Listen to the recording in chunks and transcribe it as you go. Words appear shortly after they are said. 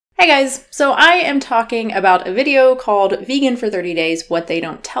Hey guys, so I am talking about a video called Vegan for 30 Days, What They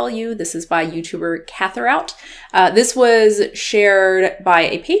Don't Tell You. This is by YouTuber Katherout. This was shared by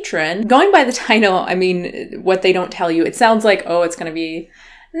a patron. Going by the title, I mean, What They Don't Tell You, it sounds like, oh, it's gonna be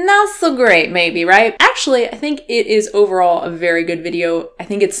not so great, maybe, right? Actually, I think it is overall a very good video. I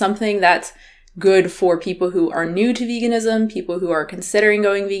think it's something that's good for people who are new to veganism, people who are considering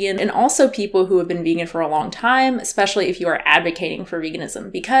going vegan, and also people who have been vegan for a long time, especially if you are advocating for veganism,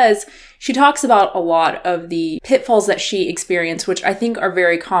 because she talks about a lot of the pitfalls that she experienced, which I think are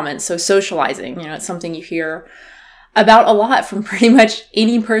very common. So socializing, it's something you hear about a lot from pretty much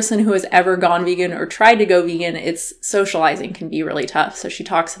any person who has ever gone vegan or tried to go vegan. It's socializing can be really tough. So she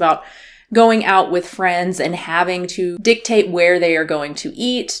talks about going out with friends and having to dictate where they are going to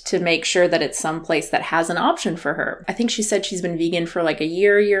eat to make sure that it's someplace that has an option for her. I think she said she's been vegan for like a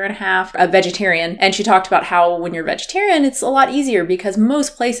year and a half, a vegetarian. And she talked about how when you're vegetarian, it's a lot easier because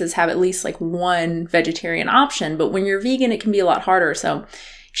most places have at least like one vegetarian option. But when you're vegan, it can be a lot harder. So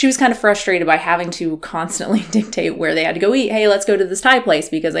she was kind of frustrated by having to constantly dictate where they had to go eat. Hey, let's go to this Thai place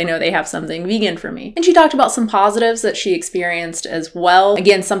because I know they have something vegan for me. And she talked about some positives that she experienced as well.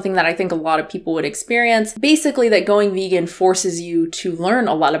 Again, something that I think a lot of people would experience. Basically, that going vegan forces you to learn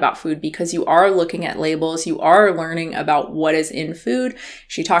a lot about food because you are looking at labels, you are learning about what is in food.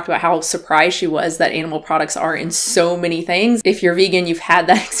 She talked about how surprised she was that animal products are in so many things. If you're vegan, you've had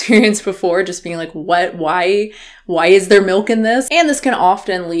that experience before, just being like, what, why is there milk in this? And this can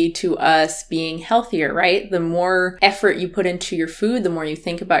often lead to us being healthier, right? The more effort you put into your food, the more you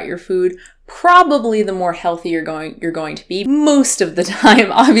think about your food, probably the more healthy you're going to be most of the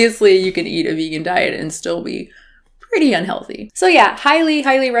time. Obviously, you can eat a vegan diet and still be pretty unhealthy. So yeah,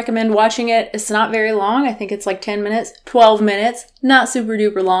 highly recommend watching it. It's not very long. I think it's like 10 minutes, 12 minutes, not super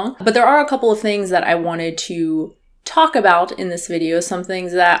duper long. But there are a couple of things that I wanted to talk about in this video, some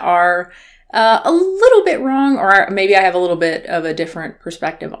things that are a little bit wrong, or maybe I have a little bit of a different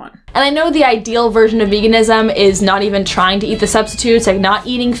perspective on. And I know the ideal version of veganism is not even trying to eat the substitutes, like not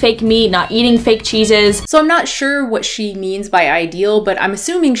eating fake meat, not eating fake cheeses. So I'm not sure what she means by ideal, but I'm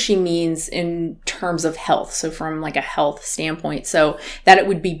assuming she means in terms of health. So from like a health standpoint, so that it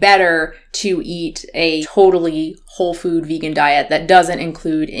would be better to eat a totally whole food vegan diet that doesn't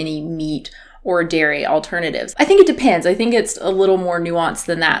include any meat or dairy alternatives. I think it depends. I think it's a little more nuanced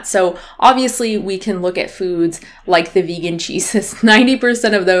than that. So obviously we can look at foods like the vegan cheeses.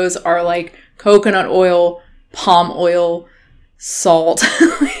 90% of those are like coconut oil, palm oil, salt,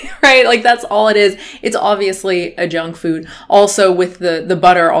 right? Like that's all it is. It's obviously a junk food. Also with the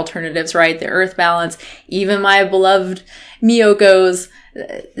butter alternatives, right? The Earth Balance, even my beloved Miyoko's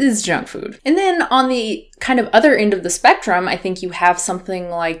is junk food. And then on the kind of other end of the spectrum, I think you have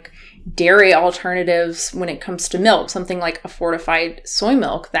something like dairy alternatives when it comes to milk, something like a fortified soy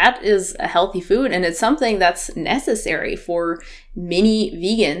milk. That is a healthy food, and it's something that's necessary for many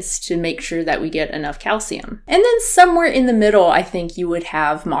vegans to make sure that we get enough calcium. And then somewhere in the middle, I think you would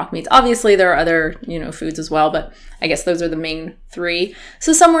have mock meats. Obviously, there are other, foods as well, but I guess those are the main three.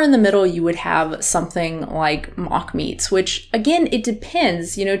 So somewhere in the middle, you would have something like mock meats, which again, it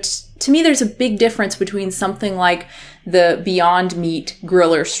depends. To me, there's a big difference between something like the Beyond Meat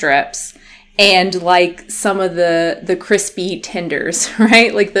griller strips and like some of the crispy tenders,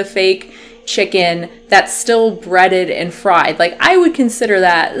 right? Like the fake chicken that's still breaded and fried. Like I would consider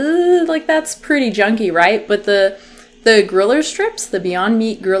that, like that's pretty junky, right? But the griller strips, the Beyond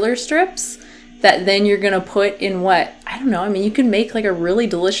Meat griller strips, that then you're gonna put in what? I don't know. I mean, you can make like a really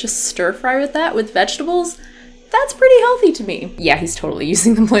delicious stir fry with that with vegetables. That's pretty healthy to me. Yeah, he's totally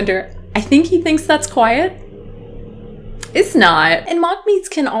using the blender. I think he thinks that's quiet. It's not. And mock meats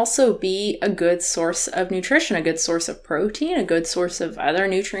can also be a good source of nutrition, a good source of protein, a good source of other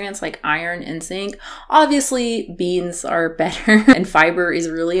nutrients like iron and zinc. Obviously, beans are better and fiber is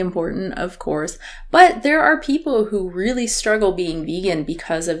really important, of course. But there are people who really struggle being vegan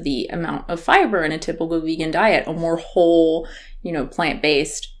because of the amount of fiber in a typical vegan diet, a more whole,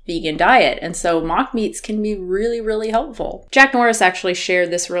 plant-based vegan diet. And so mock meats can be really helpful. Jack Norris actually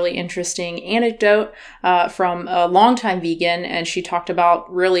shared this really interesting anecdote from a longtime vegan, and she talked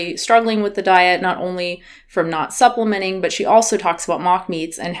about really struggling with the diet, not only from not supplementing, but she also talks about mock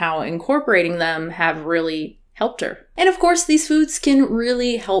meats and how incorporating them have really helped her. And of course, these foods can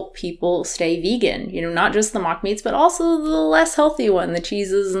really help people stay vegan, not just the mock meats, but also the less healthy one, the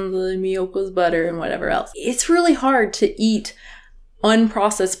cheeses and the Miyoko's butter and whatever else. It's really hard to eat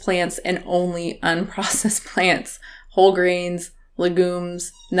unprocessed plants and only unprocessed plants, whole grains,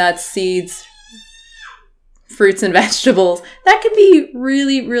 legumes, nuts, seeds, fruits and vegetables. That can be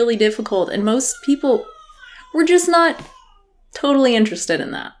really difficult, and most people, we're just not totally interested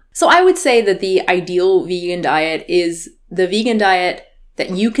in that. So I would say that the ideal vegan diet is the vegan diet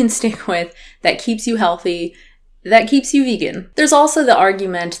that you can stick with, that keeps you healthy, that keeps you vegan. There's also the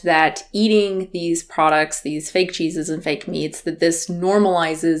argument that eating these products, these fake cheeses and fake meats, that this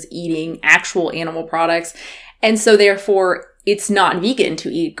normalizes eating actual animal products. And so therefore, it's not vegan to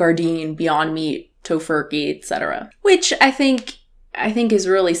eat Gardein, Beyond Meat, Tofurkey, etc. Which I think is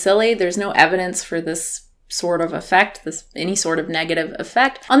really silly. There's no evidence for this sort of effect, any sort of negative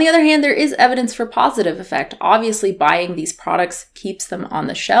effect. On the other hand, there is evidence for positive effect. Obviously, buying these products keeps them on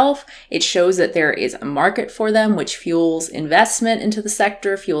the shelf. It shows that there is a market for them, which fuels investment into the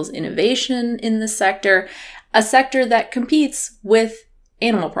sector, fuels innovation in the sector, a sector that competes with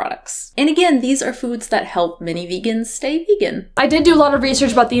animal products. And again, these are foods that help many vegans stay vegan. I did do a lot of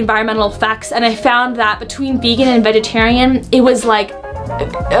research about the environmental effects, and I found that between vegan and vegetarian, it was like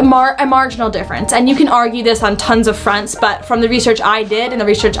a marginal difference. And you can argue this on tons of fronts, but from the research I did and the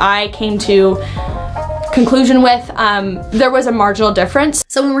research I came to conclusion with, there was a marginal difference.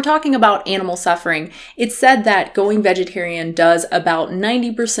 So when we're talking about animal suffering, it's said that going vegetarian does about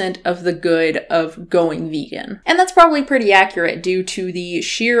 90% of the good of going vegan. And that's probably pretty accurate due to the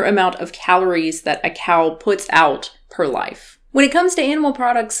sheer amount of calories that a cow puts out per life. When it comes to animal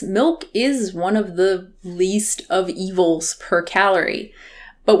products, milk is one of the least of evils per calorie.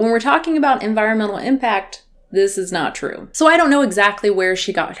 But when we're talking about environmental impact, this is not true. So I don't know exactly where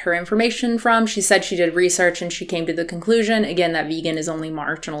she got her information from. She said she did research and she came to the conclusion, again, that vegan is only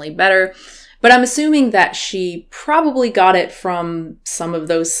marginally better. But I'm assuming that she probably got it from some of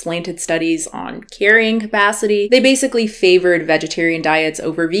those slanted studies on carrying capacity. They basically favored vegetarian diets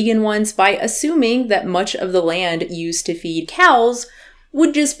over vegan ones by assuming that much of the land used to feed cows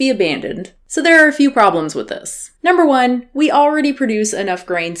would just be abandoned. So there are a few problems with this. Number one, we already produce enough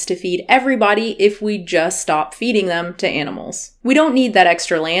grains to feed everybody if we just stop feeding them to animals. We don't need that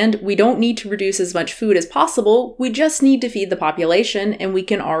extra land. We don't need to produce as much food as possible. We just need to feed the population, and we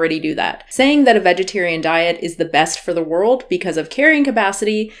can already do that. Saying that a vegetarian diet is the best for the world because of carrying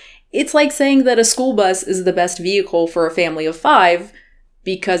capacity, it's like saying that a school bus is the best vehicle for a family of 5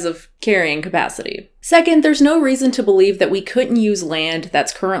 because of carrying capacity. Second, there's no reason to believe that we couldn't use land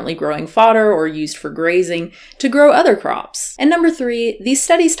that's currently growing fodder or used for grazing to grow other crops. And number 3, these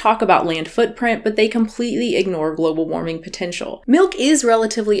studies talk about land footprint, but they completely ignore global warming potential. Milk is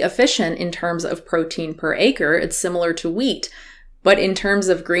relatively efficient in terms of protein per acre. It's similar to wheat. But in terms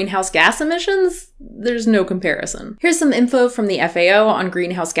of greenhouse gas emissions, there's no comparison. Here's some info from the FAO on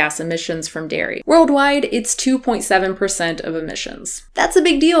greenhouse gas emissions from dairy. Worldwide, it's 2.7% of emissions. That's a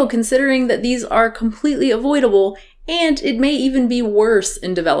big deal considering that these are completely avoidable, and it may even be worse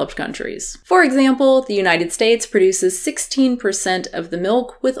in developed countries. For example, the United States produces 16% of the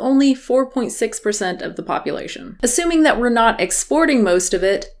milk with only 4.6% of the population. Assuming that we're not exporting most of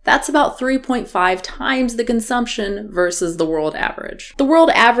it, that's about 3.5 times the consumption versus the world average. The world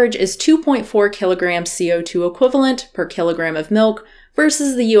average is 2.4 kilograms CO2 equivalent per kilogram of milk,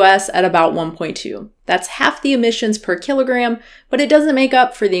 versus the US at about 1.2. That's half the emissions per kilogram, but it doesn't make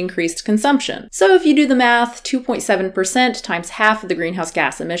up for the increased consumption. So if you do the math, 2.7% times half of the greenhouse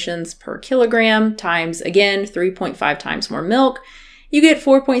gas emissions per kilogram times, again, 3.5 times more milk, you get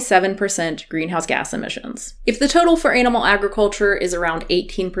 4.7% greenhouse gas emissions. If the total for animal agriculture is around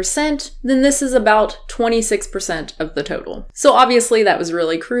 18%, then this is about 26% of the total. So obviously that was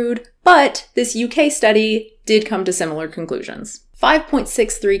really crude, but this UK study did come to similar conclusions.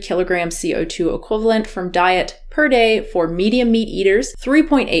 5.63 kilograms CO2 equivalent from diet per day for medium meat eaters,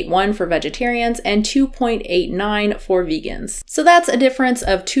 3.81 for vegetarians, and 2.89 for vegans. So that's a difference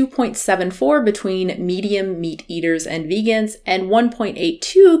of 2.74 between medium meat eaters and vegans, and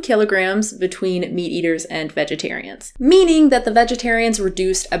 1.82 kilograms between meat eaters and vegetarians. Meaning that the vegetarians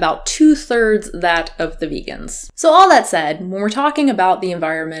reduced about 2/3 that of the vegans. So all that said, when we're talking about the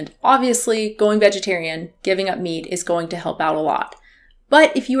environment, obviously going vegetarian, giving up meat is going to help out a lot.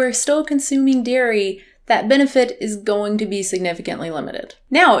 But if you are still consuming dairy, that benefit is going to be significantly limited.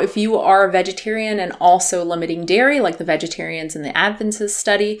 Now, if you are a vegetarian and also limiting dairy, like the vegetarians in the Adventist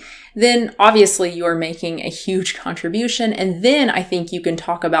study, then obviously you are making a huge contribution. And then I think you can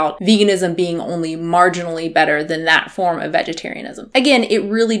talk about veganism being only marginally better than that form of vegetarianism. Again, it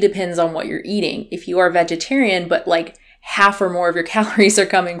really depends on what you're eating. If you are vegetarian, but like half or more of your calories are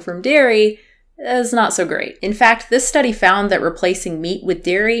coming from dairy, is not so great. In fact, this study found that replacing meat with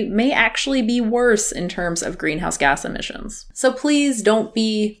dairy may actually be worse in terms of greenhouse gas emissions. So please don't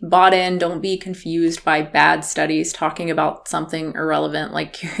be bought in, don't be confused by bad studies talking about something irrelevant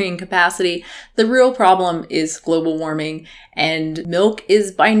like carrying capacity. The real problem is global warming, and milk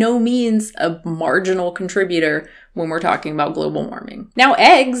is by no means a marginal contributor when we're talking about global warming. Now,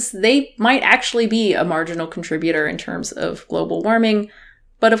 eggs, they might actually be a marginal contributor in terms of global warming,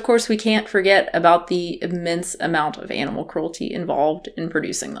 but of course we can't forget about the immense amount of animal cruelty involved in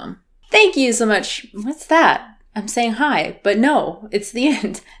producing them. Thank you so much. What's that? I'm saying hi, but no, it's the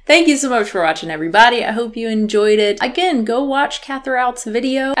end. Thank you so much for watching, everybody. I hope you enjoyed it. Again, go watch Katherout's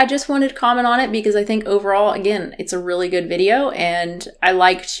video. I just wanted to comment on it because I think overall, again, it's a really good video, and I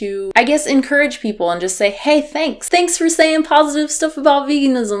like to, I guess, encourage people and just say, hey, thanks. Thanks for saying positive stuff about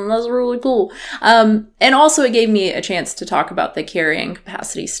veganism. That's really cool. And also it gave me a chance to talk about the carrying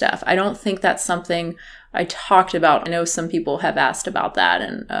capacity stuff. I don't think that's something I talked about. I know some people have asked about that,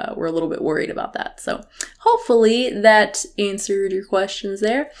 and we're a little bit worried about that. So hopefully that answered your questions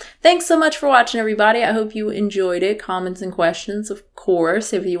there. Thanks so much for watching, everybody. I hope you enjoyed it. Comments and questions, of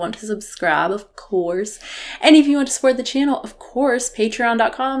course. If you want to subscribe, of course. And if you want to support the channel, of course,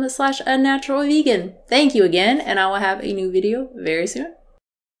 patreon.com/unnaturalvegan. Thank you again, and I will have a new video very soon.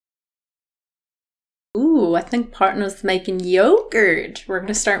 Ooh, I think partner's making yogurt. We're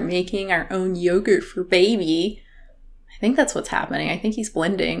gonna start making our own yogurt for baby. I think that's what's happening. I think he's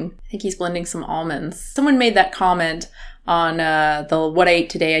blending. I think he's blending some almonds. Someone made that comment on the What I Ate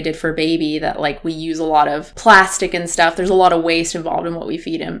Today I Did for Baby that like we use a lot of plastic and stuff. There's a lot of waste involved in what we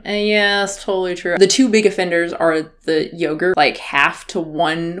feed him. And yeah, that's totally true. The two big offenders are the yogurt, like half to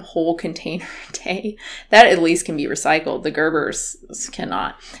one whole container a day. That at least can be recycled. The Gerbers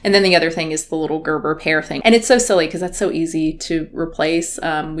cannot. And then the other thing is the little Gerber pear thing. And it's so silly because that's so easy to replace.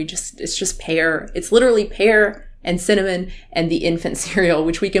 It's just pear. It's literally pear and cinnamon and the infant cereal,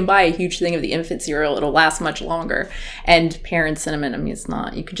 which we can buy a huge thing of the infant cereal. It'll last much longer. And pear and cinnamon, I mean, it's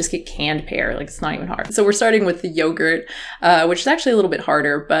not, you could just get canned pear. Like, it's not even hard. So we're starting with the yogurt, which is actually a little bit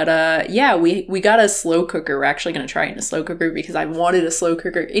harder. But yeah, we got a slow cooker. We're actually going to try it in a slow cooker because I wanted a slow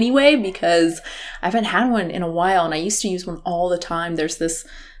cooker anyway, because I haven't had one in a while and I used to use one all the time. There's this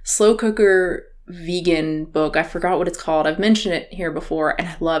slow cooker vegan book. I forgot what it's called. I've mentioned it here before and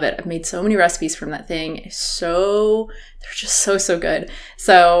I love it. I've made so many recipes from that thing. They're just so good.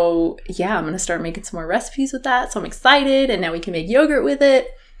 So yeah, I'm going to start making some more recipes with that. So I'm excited, and now we can make yogurt with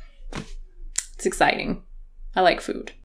it. It's exciting. I like food.